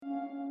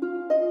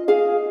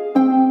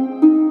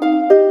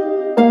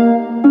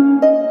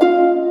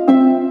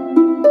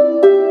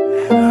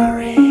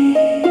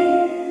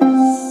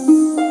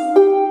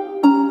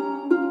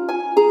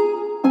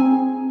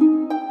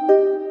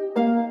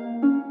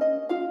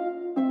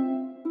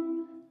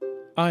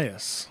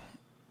Yes.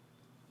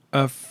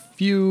 A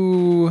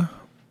few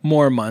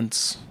more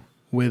months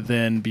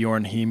within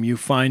Bjornheim, you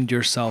find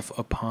yourself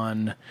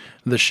upon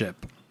the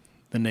ship,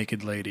 the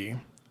Naked Lady,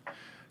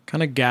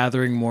 kind of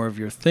gathering more of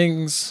your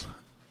things.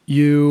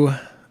 You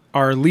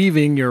are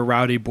leaving your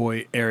Rowdy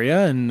Boy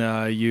area,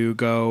 and you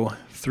go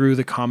through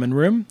the common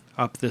room,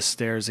 up the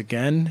stairs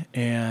again,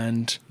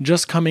 and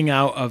just coming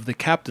out of the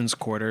captain's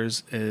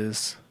quarters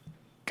is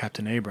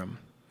Captain Abram.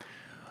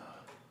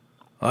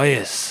 Oh,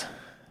 yes.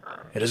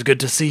 It is good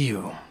to see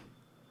you.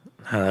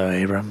 Hello,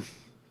 Abram.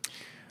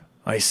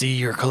 I see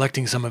you're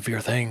collecting some of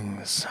your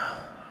things.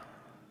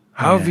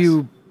 How have Yes.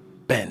 you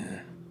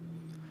been?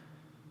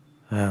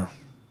 Well,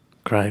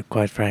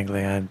 quite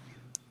frankly, I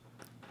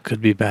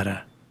could be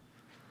better.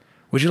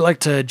 Would you like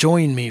to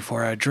join me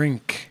for a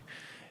drink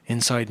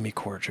inside me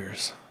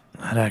quarters?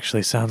 That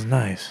actually sounds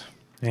nice.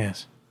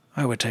 Yes.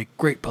 I would take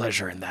great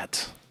pleasure in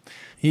that.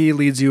 He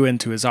leads you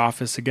into his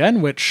office again,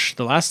 which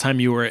the last time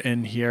you were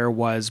in here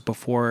was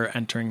before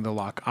entering the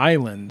Lock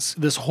Islands.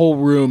 This whole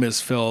room is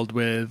filled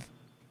with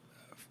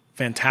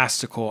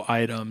fantastical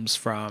items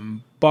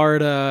from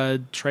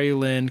Barda,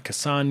 Traylin,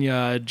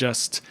 Cassania,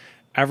 just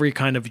every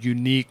kind of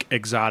unique,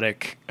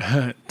 exotic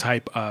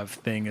type of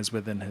thing is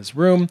within his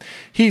room.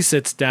 He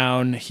sits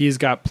down. He's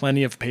got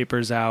plenty of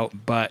papers out,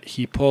 but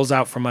he pulls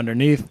out from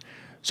underneath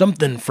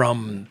Something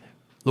from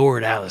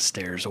Lord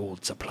Alistair's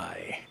old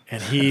supply.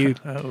 and he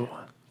Oh.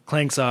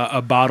 clanks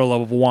a bottle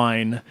of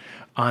wine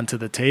onto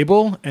the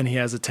table, and he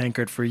has a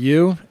tankard for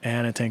you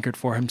and a tankard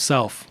for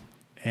himself.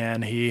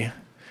 And he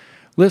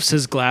lifts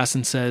his glass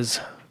and says,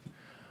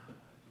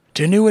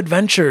 To new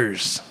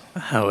adventures.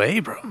 Oh,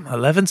 Abram.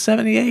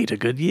 1178, a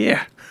good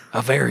year.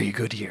 A very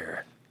good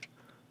year.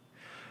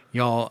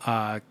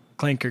 y'all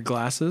clank your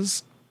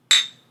glasses.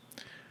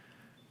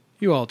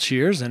 You all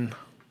cheers and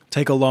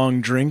take a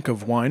long drink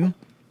of wine.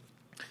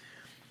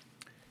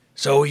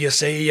 So you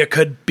say you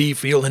could be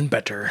feeling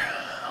better.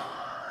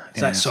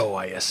 Is that Yes. so,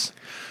 Ias?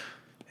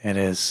 It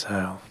is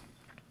so.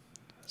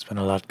 There's been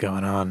a lot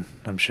going on.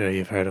 I'm sure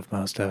you've heard of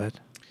most of it.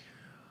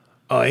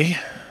 I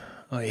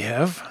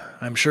have.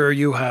 I'm sure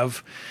you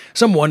have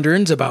some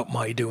wonderings about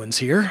my doings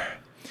here.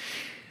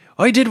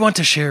 I did want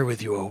to share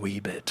with you a wee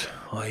bit.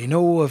 I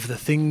know of the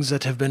things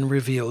that have been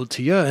revealed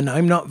to you, and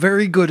I'm not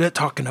very good at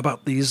talking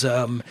about these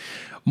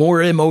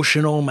more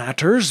emotional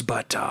matters,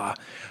 but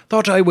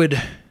thought I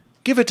would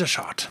give it a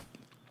shot.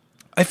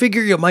 I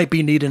figure you might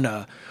be needing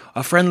a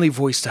friendly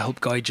voice to help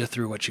guide you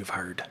through what you've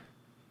heard.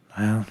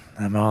 Well,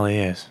 I'm all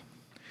ears.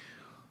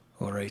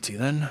 Alrighty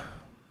then.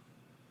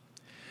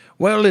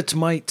 Well, it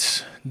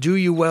might do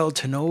you well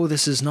to know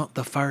this is not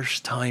the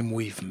first time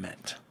we've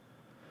met.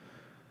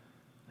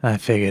 I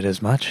figured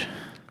as much.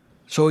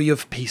 So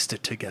you've pieced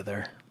it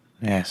together.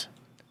 Yes.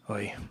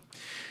 Aye.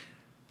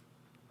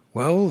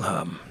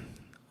 Well,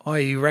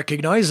 I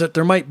recognize that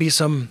there might be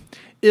some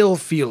ill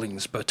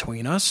feelings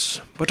between us,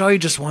 but I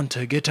just want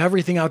to get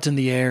everything out in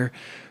the air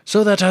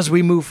so that as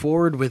we move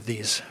forward with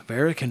these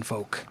Verican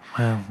folk,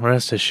 Well,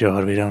 rest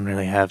assured we don't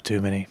really have too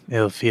many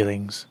ill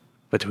feelings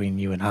between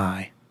you and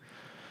I.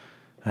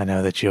 I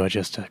know that you're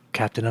just a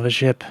captain of a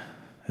ship.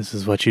 This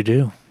is what you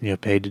do. You're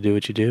paid to do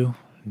what you do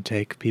and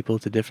take people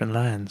to different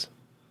lands.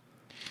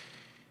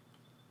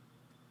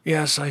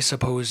 yes, I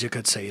suppose you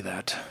could say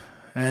that.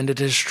 And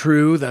it is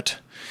true that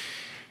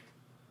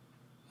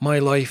my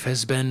life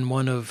has been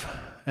one of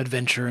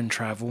adventure and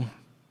travel.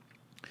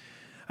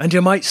 And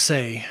you might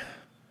say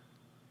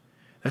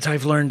that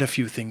I've learned a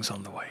few things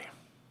on the way.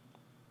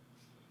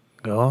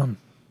 Go on.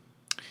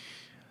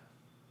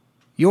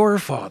 Your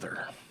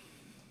father,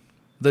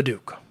 the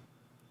Duke.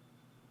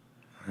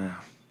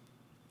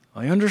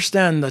 I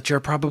understand that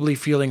you're probably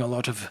feeling a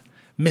lot of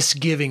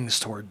misgivings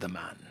toward the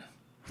man.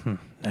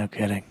 No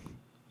kidding.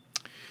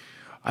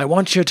 I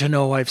want you to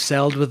know I've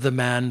sailed with the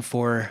man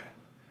for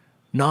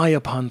nigh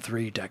upon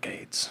 3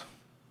 decades.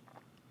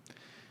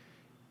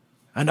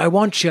 And I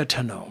want you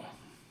to know,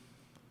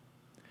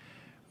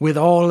 with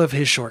all of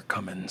his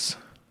shortcomings,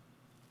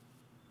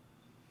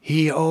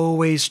 he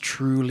always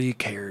truly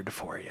cared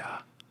for you.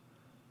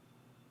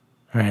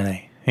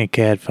 Really? He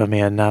cared for me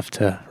enough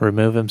to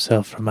remove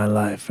himself from my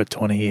life for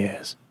 20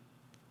 years.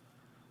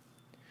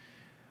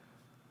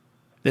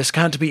 This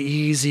can't be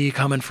easy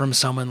coming from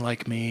someone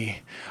like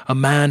me, a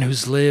man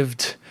who's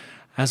lived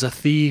as a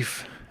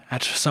thief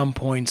at some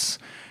points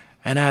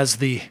and as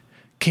the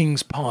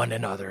king's pawn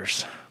in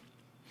others.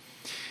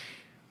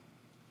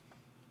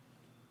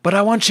 But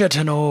I want you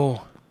to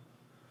know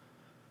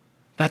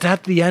that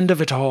at the end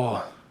of it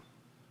all,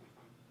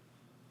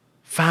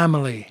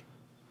 family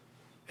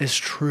is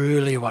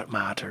truly what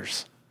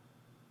matters.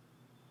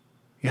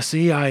 You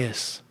see,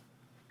 Ias,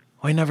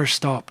 I never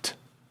stopped.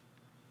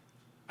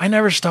 I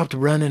never stopped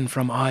running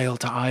from isle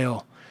to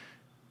isle.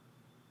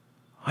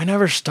 I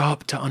never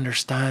stopped to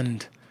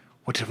understand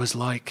what it was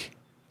like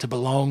to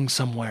belong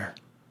somewhere.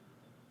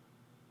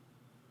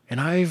 And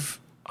I've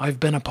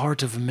been a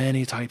part of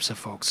many types of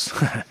folks,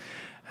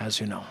 as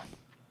you know.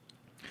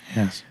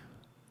 Yes.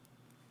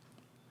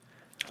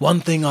 One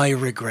thing I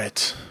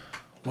regret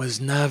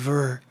was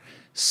never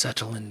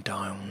settling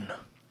down,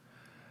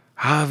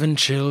 having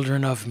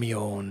children of me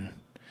own,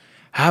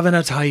 having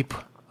a type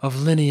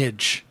of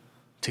lineage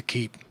to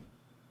keep.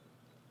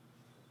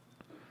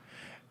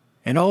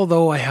 And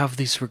although I have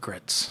these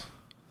regrets,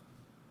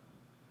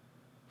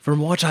 from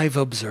what I've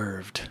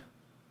observed,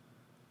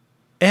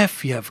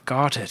 if you've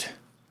got it,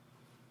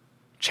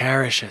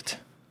 cherish it.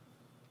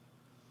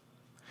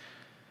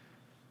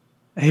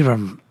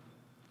 Abram,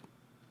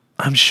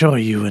 I'm sure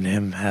you and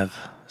him have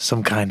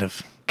some kind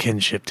of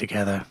kinship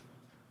together.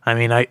 I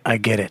mean, I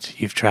get it.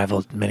 You've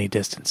traveled many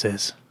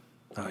distances.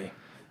 Aye.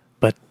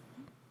 But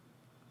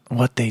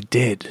what they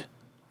did,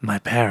 my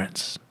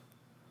parents,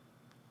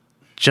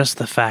 just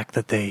the fact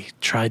that they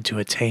tried to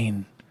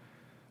attain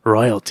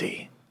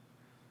royalty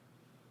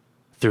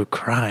through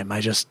crime,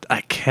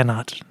 I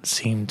cannot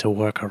seem to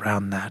work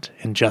around that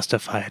and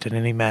justify it in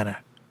any manner.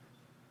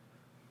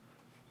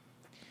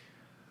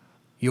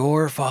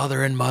 Your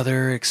father and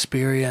mother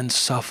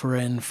experienced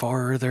suffering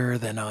farther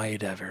than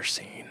I'd ever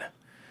seen.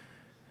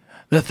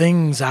 The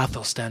things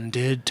Athelstan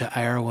did to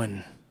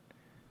Arwen,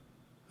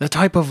 the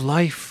type of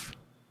life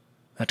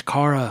that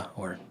Cara,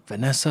 or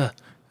Vanessa,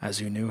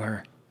 as you knew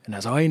her, and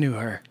as I knew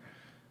her,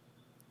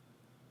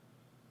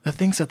 the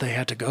things that they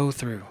had to go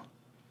through.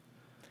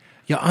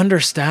 You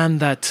understand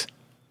that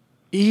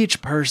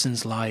each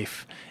person's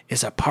life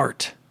is a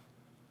part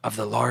of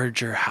the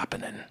larger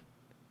happening.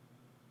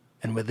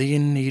 And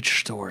within each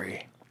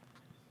story,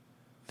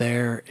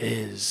 there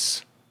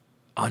is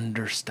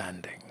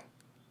understanding.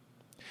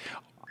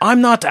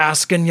 I'm not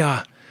asking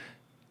ya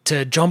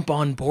to jump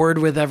on board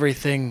with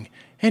everything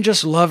and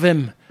just love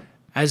him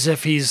as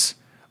if he's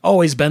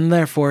always been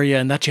there for you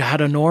and that you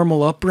had a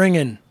normal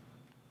upbringing.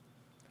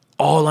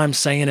 All I'm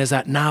saying is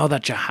that now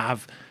that you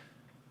have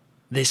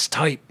this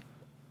type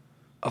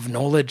of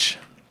knowledge,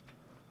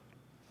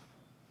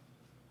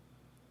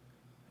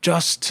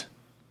 just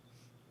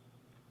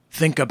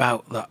think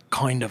about the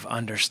kind of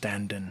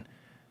understanding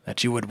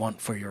that you would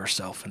want for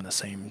yourself in the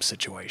same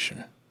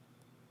situation.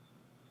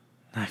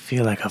 I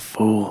feel like a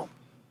fool.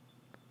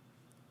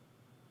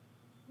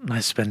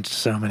 I spent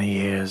so many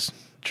years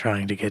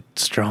trying to get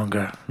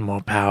stronger and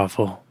more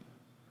powerful,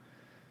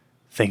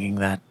 thinking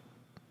that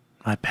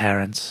my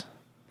parents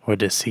were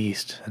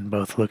deceased and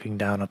both looking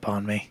down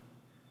upon me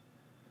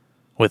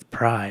with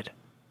pride.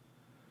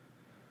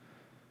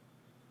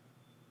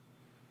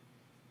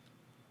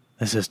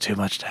 This is too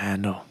much to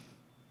handle.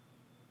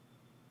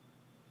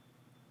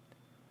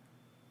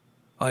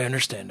 I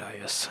understand,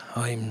 Ayas.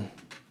 I'm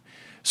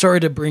sorry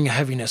to bring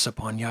heaviness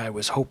upon you. I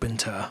was hoping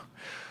to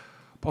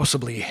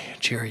possibly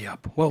cheer you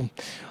up. Well,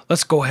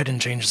 let's go ahead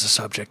and change the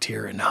subject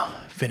here and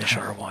finish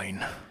our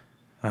wine.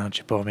 Why don't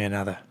you pour me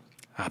another?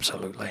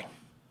 Absolutely.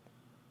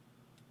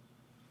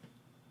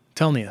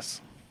 Telnius,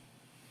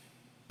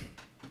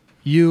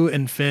 you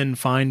and Finn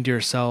find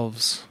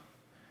yourselves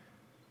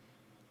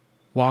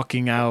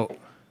walking out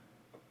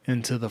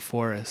into the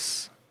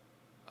forests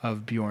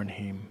of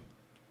Bjornheim.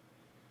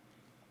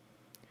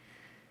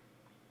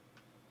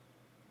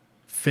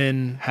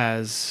 Finn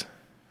has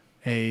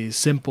a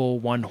simple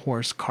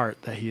one-horse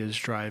cart that he is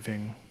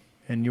driving,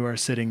 and you are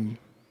sitting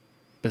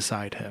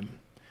beside him.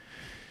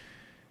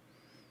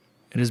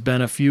 It has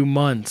been a few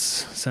months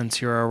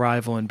since your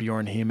arrival in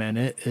Bjornheim, and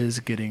it is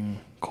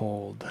getting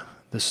cold.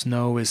 The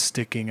snow is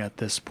sticking at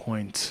this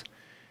point,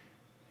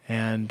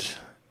 and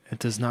it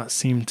does not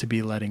seem to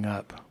be letting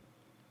up.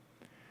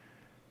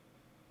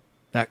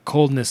 That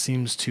coldness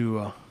seems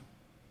to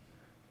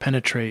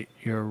penetrate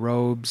your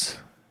robes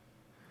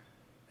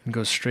and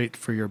go straight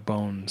for your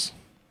bones.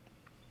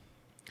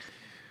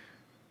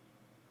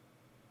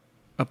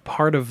 A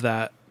part of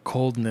that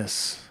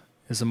coldness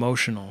is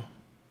emotional,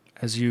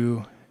 as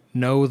you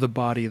know the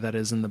body that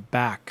is in the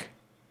back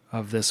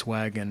of this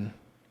wagon,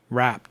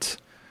 wrapped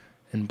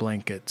in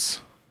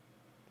blankets.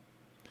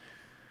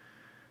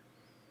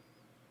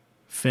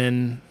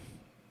 Finn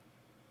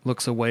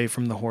looks away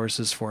from the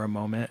horses for a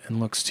moment and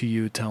looks to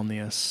you,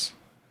 Telnius,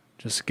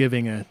 just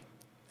giving an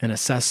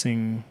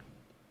assessing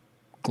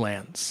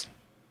glance.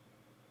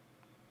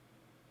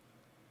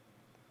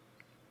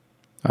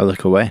 I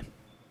look away.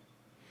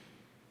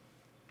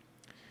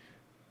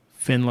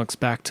 Finn looks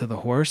back to the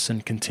horse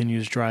and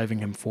continues driving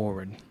him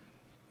forward.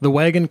 The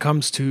wagon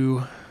comes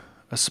to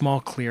a small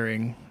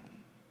clearing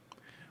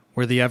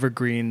where the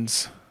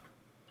evergreens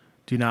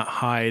do not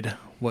hide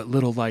what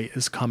little light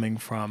is coming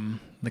from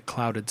the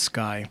clouded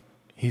sky.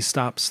 He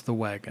stops the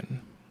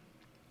wagon.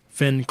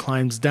 Finn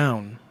climbs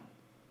down.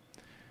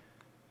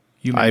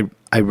 I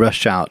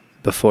rush out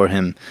before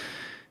him,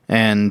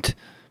 and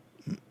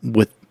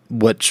with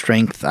what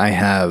strength I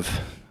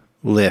have,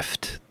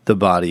 lift the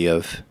body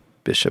of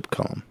Bishop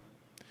Cullum.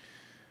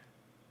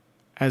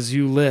 As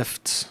you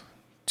lift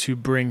to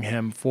bring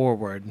him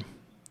forward,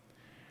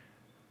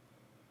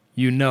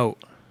 you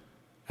note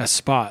a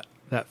spot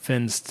that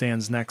Finn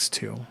stands next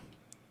to.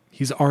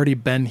 He's already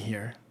been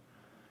here.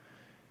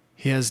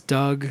 He has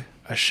dug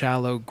a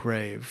shallow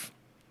grave,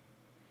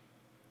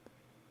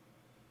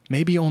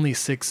 maybe only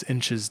 6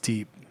 inches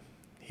deep.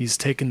 He's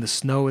taken the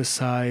snow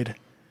aside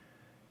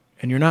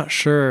And you're not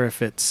sure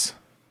if it's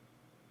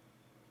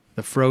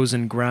the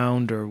frozen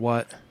ground or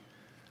what,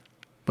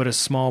 but a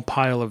small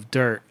pile of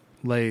dirt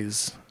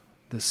lays.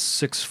 This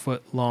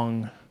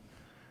 6-foot-long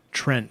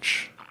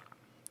trench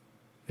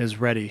is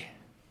ready.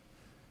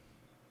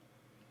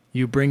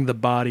 You bring the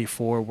body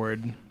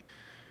forward.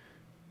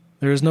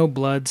 There is no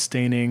blood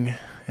staining,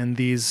 and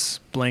these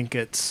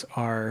blankets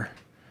are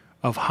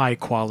of high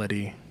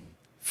quality.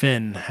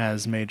 Finn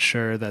has made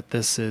sure that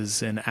this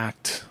is an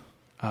act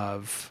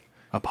of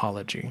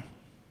apology.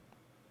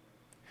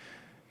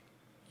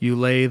 You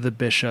lay the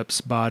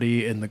bishop's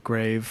body in the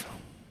grave,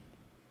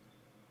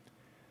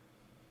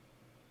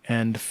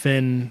 and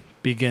Finn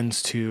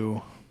begins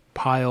to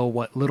pile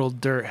what little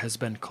dirt has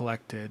been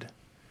collected,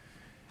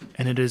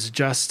 and it is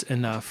just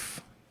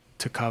enough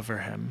to cover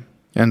him.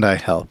 And I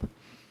help.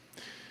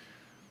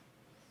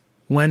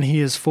 When he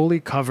is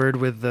fully covered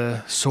with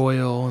the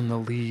soil and the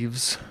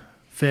leaves,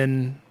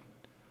 Finn,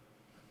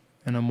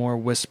 in a more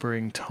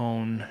whispering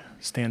tone,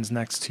 stands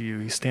next to you.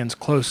 He stands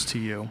close to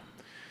you,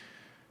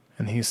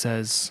 and he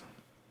says,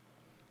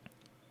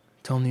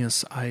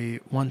 Telnius, I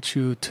want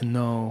you to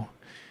know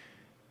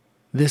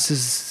this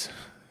is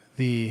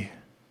the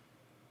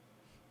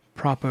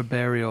proper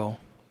burial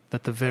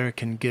that the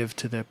Verican give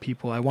to their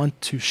people. I want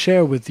to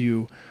share with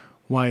you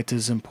why it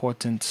is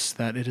important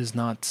that it is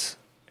not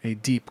a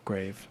deep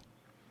grave.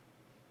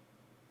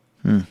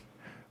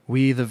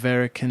 We, the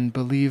Verican,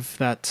 believe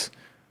that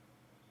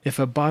if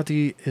a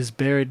body is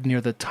buried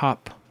near the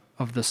top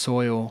of the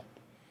soil,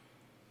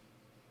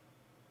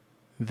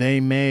 they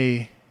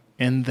may,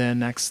 in their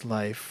next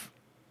life,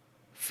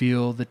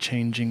 feel the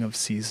changing of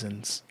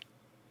seasons,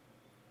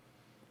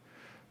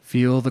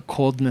 feel the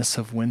coldness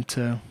of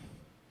winter,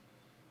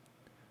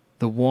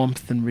 the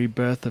warmth and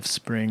rebirth of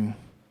spring,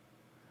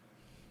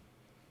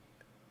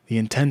 the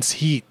intense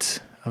heat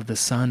of the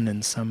sun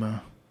in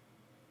summer,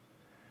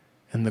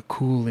 and the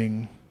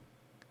cooling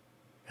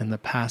and the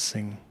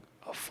passing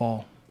of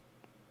fall.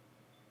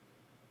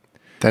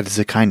 That is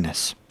a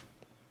kindness.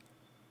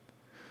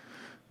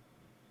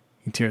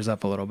 He tears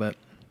up a little bit.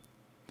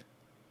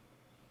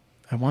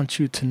 I want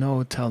you to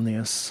know,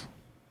 Telnius,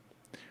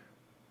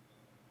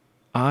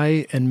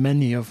 I and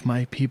many of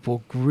my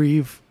people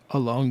grieve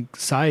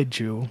alongside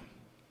you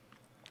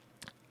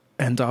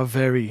and are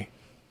very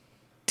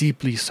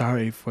deeply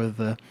sorry for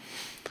the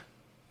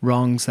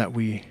wrongs that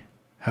we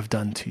have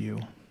done to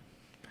you.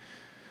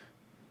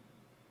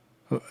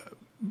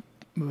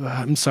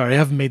 I'm sorry, I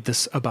have made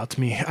this about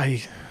me.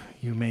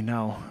 You may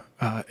now,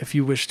 if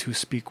you wish to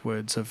speak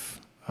words of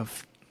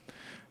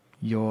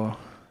your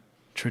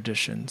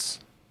traditions,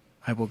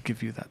 I will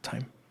give you that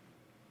time.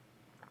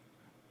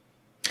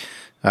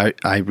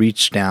 I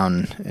reach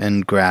down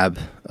and grab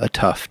a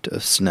tuft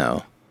of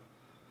snow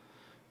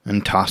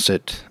and toss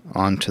it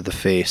onto the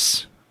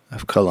face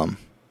of Cullum.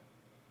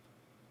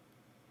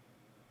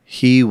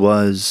 He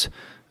was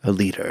a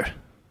leader.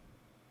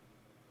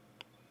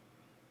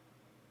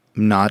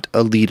 Not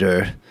a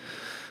leader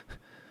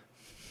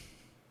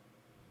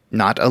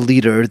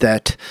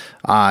that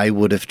I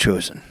would have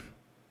chosen,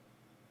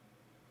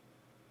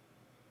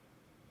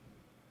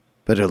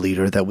 but a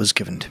leader that was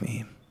given to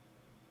me.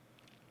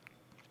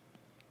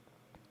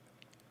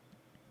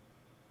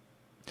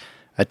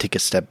 I take a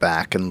step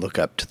back and look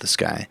up to the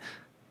sky.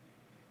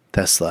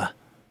 Tesla,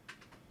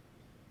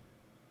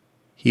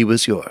 he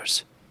was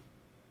yours,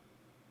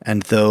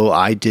 and though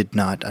I did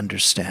not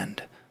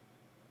understand,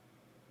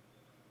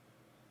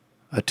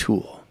 a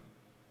tool.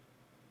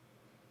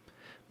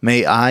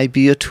 May I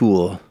be a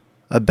tool,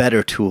 a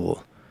better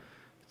tool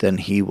than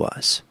he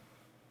was.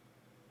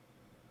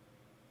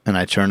 And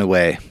I turn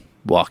away,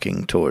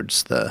 walking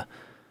towards the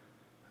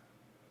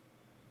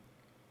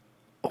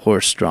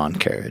horse-drawn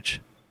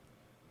carriage.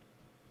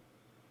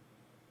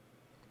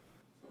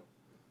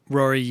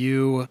 Rory,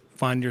 you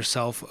find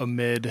yourself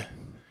amid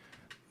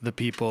the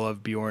people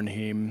of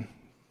Bjornheim,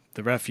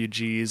 the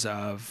refugees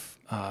of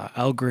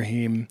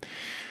Elgrahim.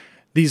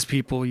 These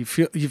people, you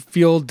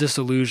feel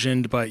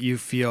disillusioned, but you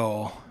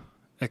feel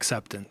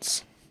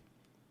acceptance.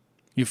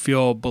 You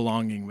feel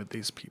belonging with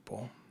these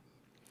people.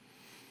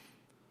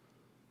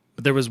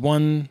 But there was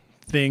one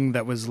thing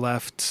that was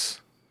left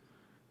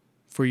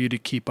for you to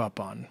keep up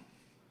on.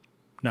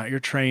 Not your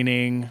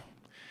training,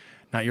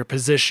 not your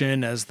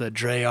position as the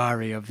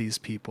Dreyari of these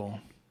people,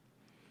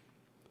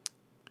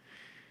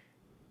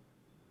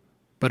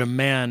 but a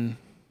man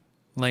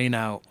laying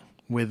out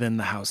within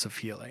the House of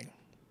Healing.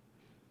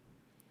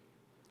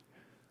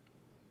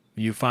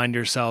 You find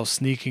yourself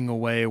sneaking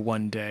away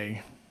one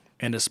day,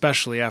 and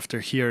especially after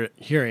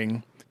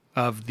hearing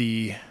of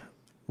the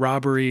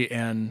robbery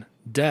and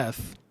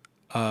death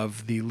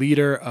of the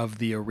leader of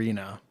the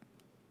arena,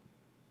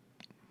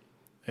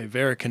 a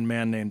Verican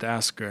man named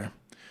Asker,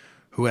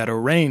 who had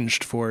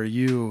arranged for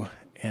you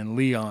and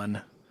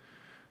Leon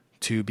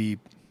to be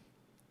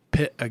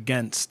pit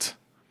against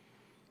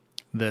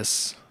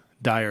this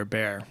dire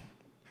bear.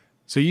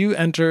 So you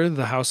enter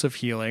the House of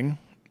Healing.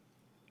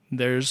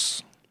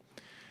 There's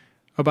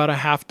about a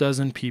half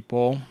dozen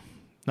people,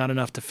 not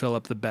enough to fill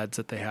up the beds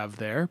that they have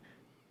there.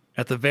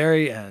 At the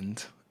very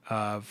end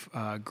of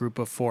a group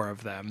of 4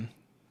 of them,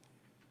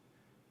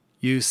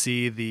 you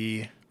see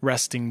the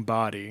resting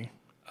body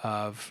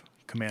of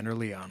Commander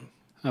Leon.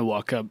 I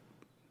walk up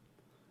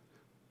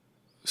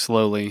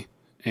slowly,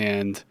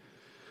 and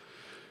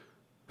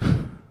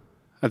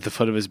at the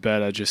foot of his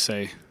bed, I just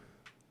say,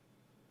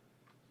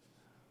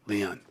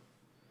 Leon,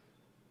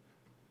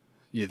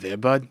 you there,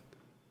 bud?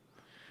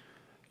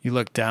 You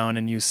look down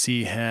and you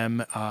see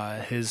him.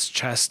 His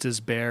chest is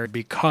bare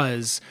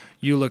because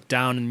you look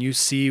down and you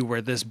see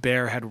where this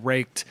bear had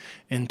raked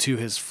into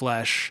his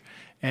flesh,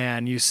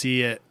 and you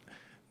see it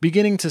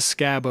beginning to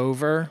scab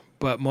over,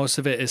 but most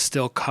of it is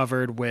still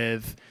covered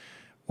with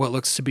what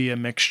looks to be a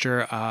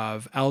mixture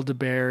of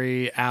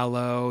elderberry,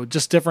 aloe,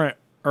 just different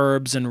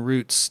herbs and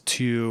roots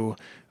to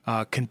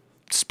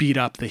speed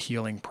up the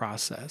healing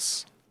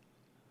process.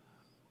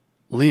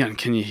 Leon,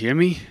 can you hear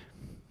me?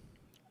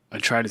 I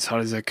tried as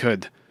hard as I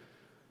could.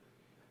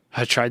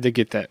 I tried to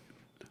get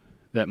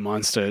that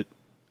monster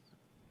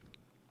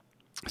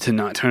to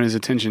not turn his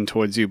attention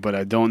towards you, but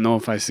I don't know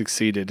if I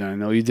succeeded. I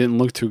know you didn't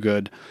look too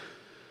good.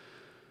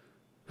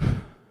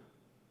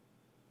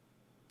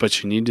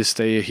 But you need to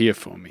stay here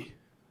for me.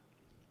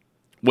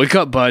 Wake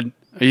up, bud.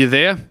 Are you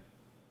there?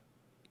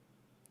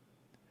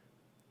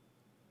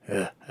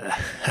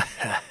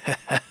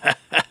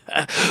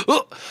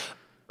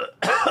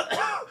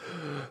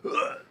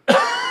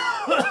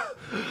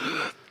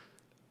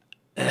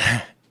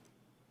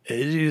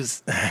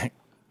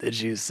 Did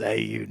you say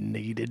you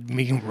needed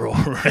me,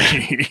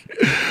 Rory?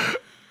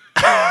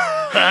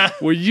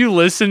 Were you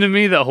listening to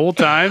me the whole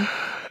time?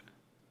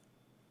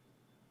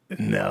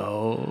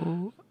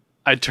 No.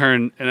 I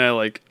turn and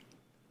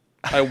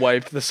I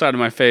wipe the side of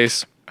my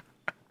face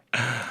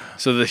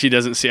so that he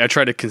doesn't see. I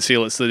try to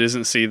conceal it so that he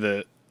doesn't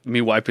see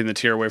me wiping the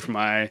tear away from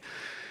my eye.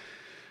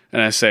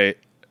 And I say,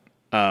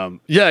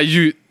 yeah,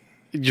 you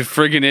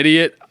friggin'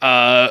 idiot.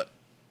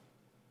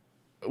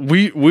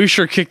 We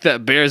sure kicked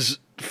that bear's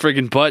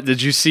friggin' butt.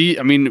 Did you see?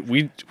 I mean,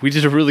 we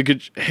did a really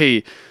good.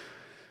 Hey,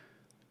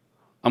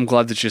 I'm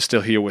glad that you're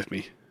still here with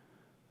me.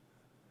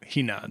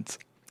 He nods.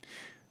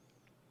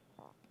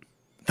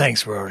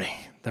 Thanks, Rory.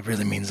 That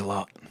really means a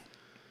lot.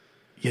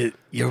 You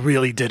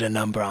really did a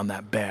number on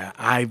that bear.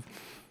 I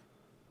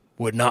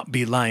would not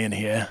be lying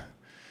here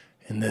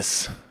in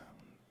this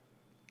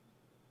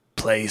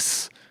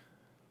place,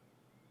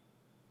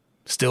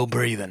 still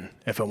breathing,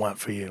 if it weren't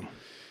for you.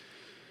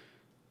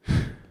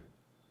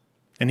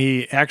 And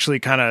he actually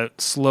kind of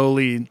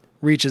slowly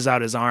reaches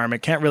out his arm.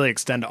 It can't really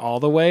extend all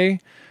the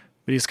way,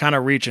 but he's kind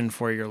of reaching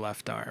for your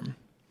left arm.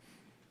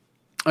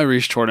 I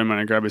reach toward him and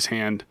I grab his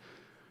hand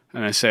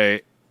and I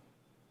say,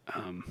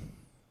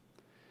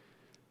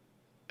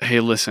 hey,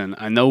 listen,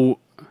 I know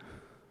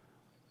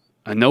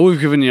we've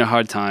given you a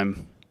hard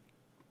time,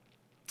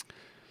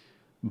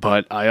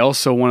 but I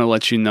also want to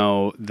let you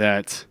know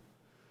that,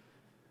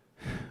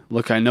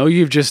 look, I know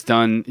you've just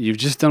done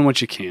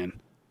what you can,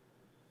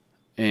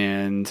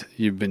 and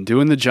you've been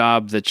doing the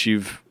job that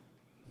you've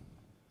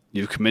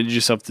committed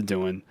yourself to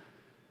doing.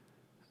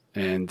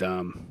 And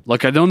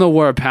look, I don't know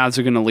where our paths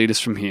are going to lead us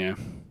from here.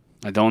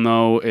 I don't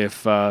know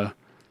if I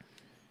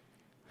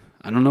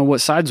don't know what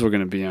sides we're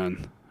going to be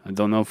on. I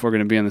don't know if we're going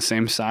to be on the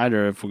same side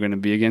or if we're going to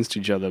be against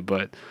each other,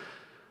 but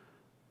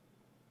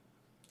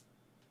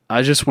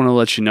I just want to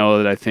let you know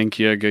that I think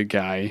you're a good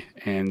guy,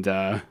 and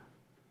I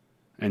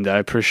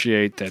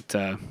appreciate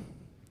that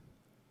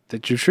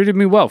you've treated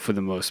me well for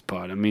the most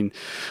part. I mean,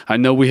 I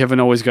know we haven't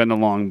always gotten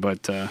along,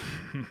 but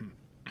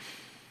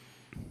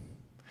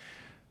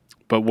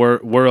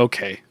we're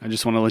okay. I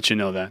just want to let you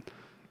know that.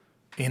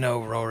 You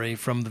know, Rory,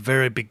 from the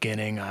very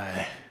beginning,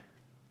 I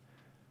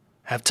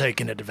have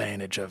taken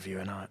advantage of you,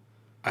 and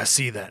I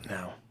see that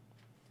now.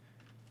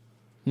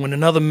 When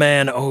another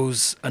man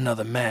owes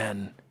another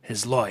man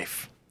his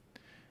life,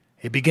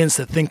 he begins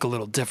to think a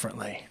little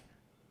differently.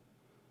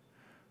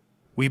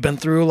 We've been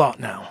through a lot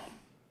now.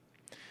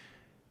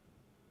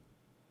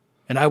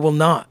 And I will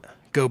not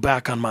go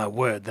back on my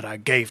word that I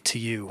gave to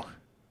you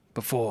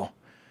before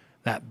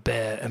that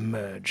bear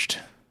emerged.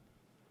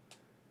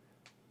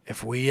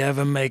 If we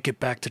ever make it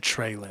back to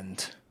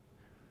Treyland,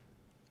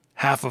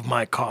 half of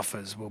my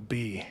coffers will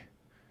be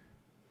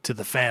to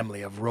the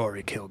family of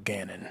Rory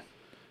Kilgannon.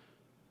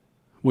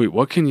 Wait,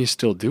 what can you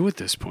still do at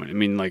this point? I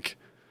mean, like,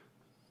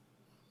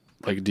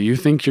 do you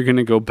think you're going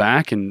to go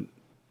back and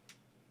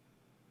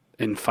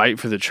fight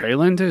for the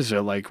Treylanders?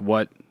 Or, like,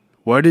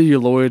 where do your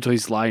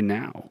loyalties lie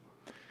now?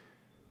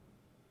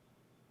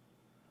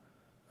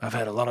 I've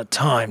had a lot of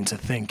time to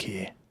think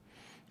here.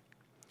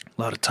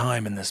 A lot of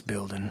time in this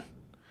building.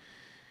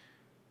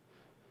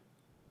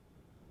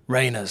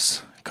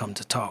 Rayna's come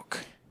to talk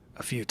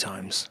a few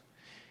times.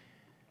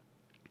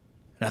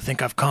 And I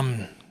think I've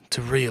come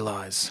to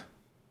realize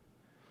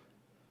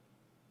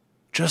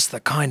just the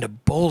kind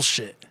of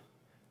bullshit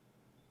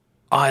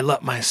I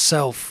let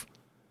myself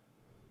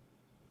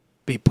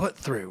be put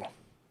through.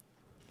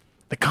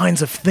 The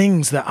kinds of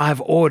things that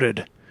I've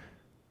ordered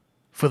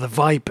for the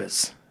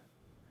Vipers.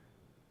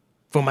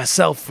 For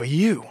myself, for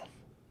you.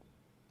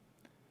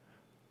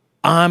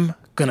 I'm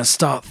gonna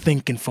start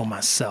thinking for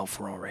myself,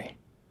 Rory.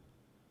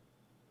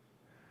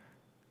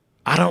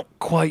 I don't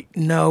quite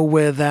know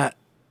where that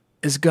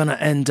is gonna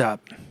end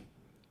up,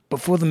 but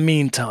for the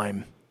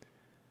meantime,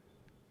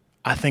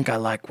 I think I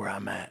like where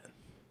I'm at.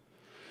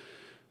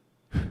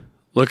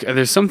 Look,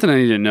 there's something I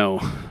need to know,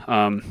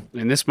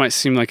 and this might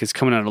seem like it's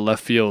coming out of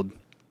left field,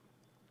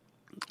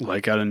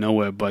 like out of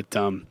nowhere, but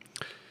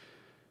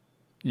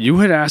you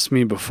had asked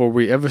me before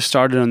we ever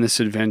started on this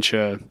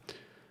adventure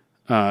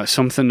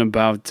something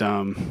about,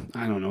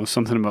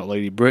 something about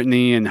Lady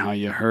Brittany and how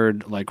you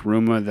heard like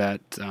rumor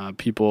that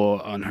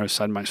people on her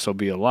side might still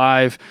be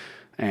alive.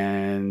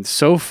 And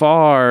so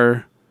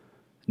far,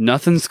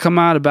 nothing's come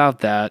out about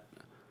that.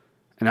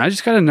 And I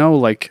just got to know,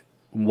 like,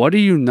 what do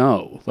you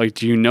know? Like,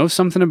 do you know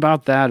something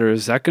about that, or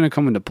is that going to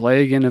come into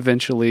play again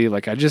eventually?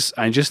 Like, I just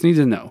need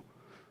to know.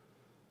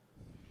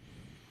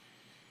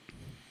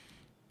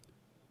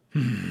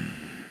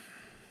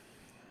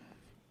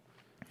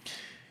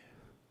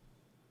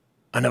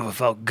 I never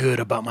felt good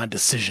about my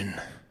decision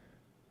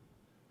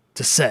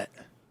to set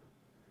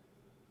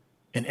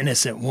an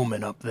innocent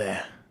woman up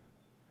there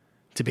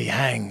to be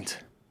hanged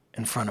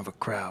in front of a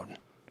crowd.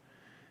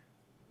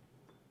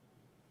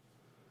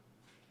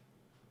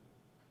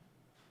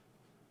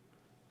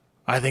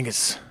 I think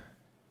it's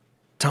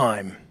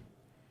time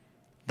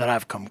that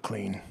I've come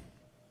clean.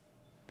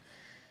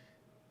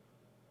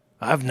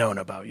 I've known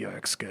about your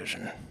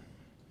excursion.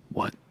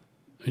 What?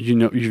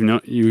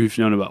 You've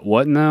known about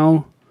what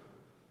now?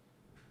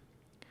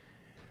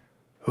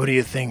 Who do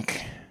you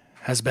think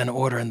has been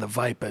ordering the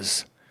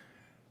Vipers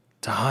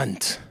to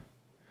hunt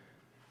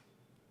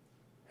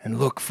and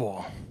look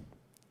for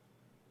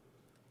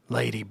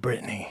Lady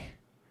Brittany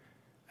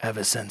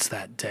ever since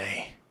that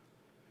day?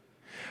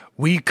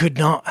 We could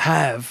not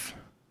have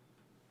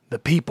the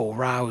people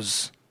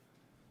rouse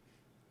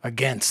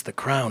against the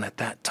crown at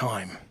that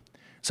time.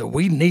 So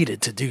we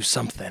needed to do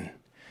something.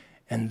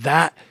 And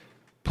that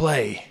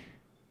play,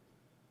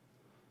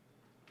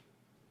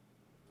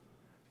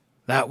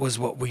 that was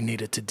what we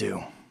needed to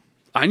do.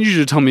 I need you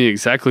to tell me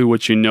exactly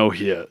what you know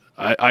here.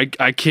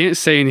 I can't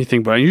say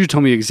anything, but I need you to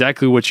tell me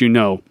exactly what you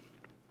know.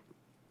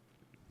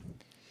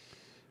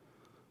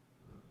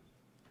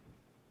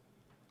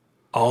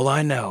 All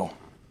I know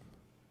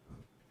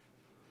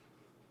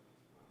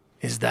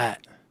is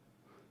that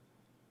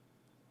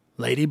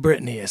Lady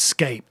Brittany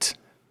escaped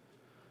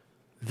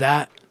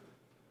that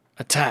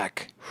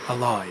attack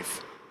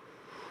alive.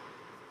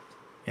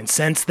 And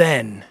since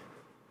then,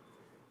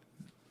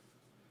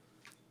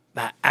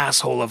 that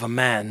asshole of a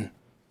man,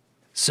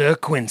 Sir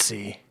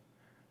Quincy,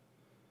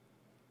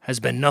 has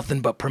been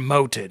nothing but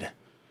promoted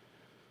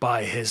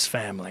by his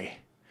family.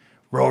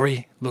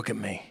 Rory, look at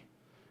me.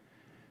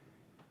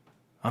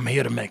 I'm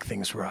here to make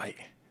things right.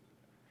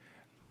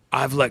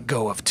 I've let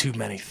go of too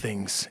many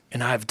things,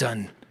 and I've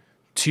done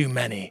too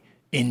many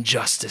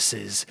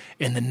injustices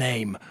in the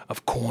name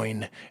of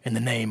coin, in the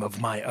name of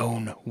my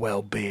own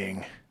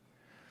well-being.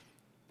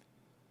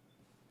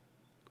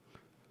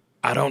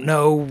 I don't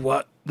know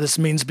what this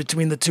means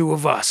between the two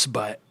of us,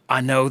 but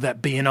I know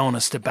that being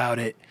honest about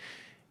it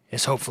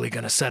is hopefully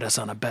going to set us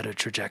on a better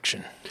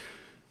trajectory.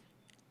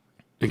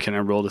 And can I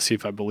roll to see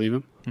if I believe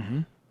him?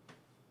 Mm-hmm.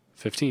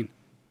 15.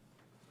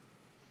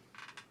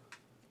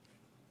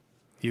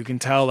 You can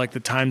tell, like the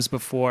times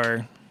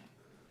before,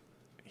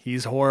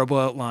 he's horrible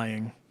at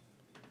lying.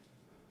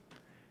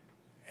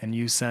 And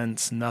you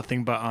sense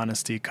nothing but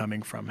honesty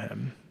coming from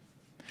him.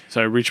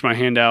 So I reach my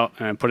hand out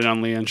and I put it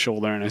on Leon's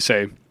shoulder and I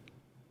say,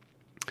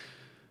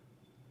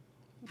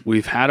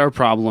 we've had our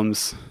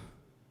problems,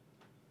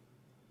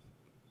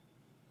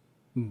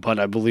 but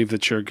I believe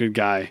that you're a good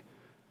guy.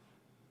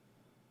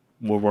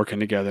 We're working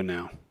together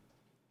now.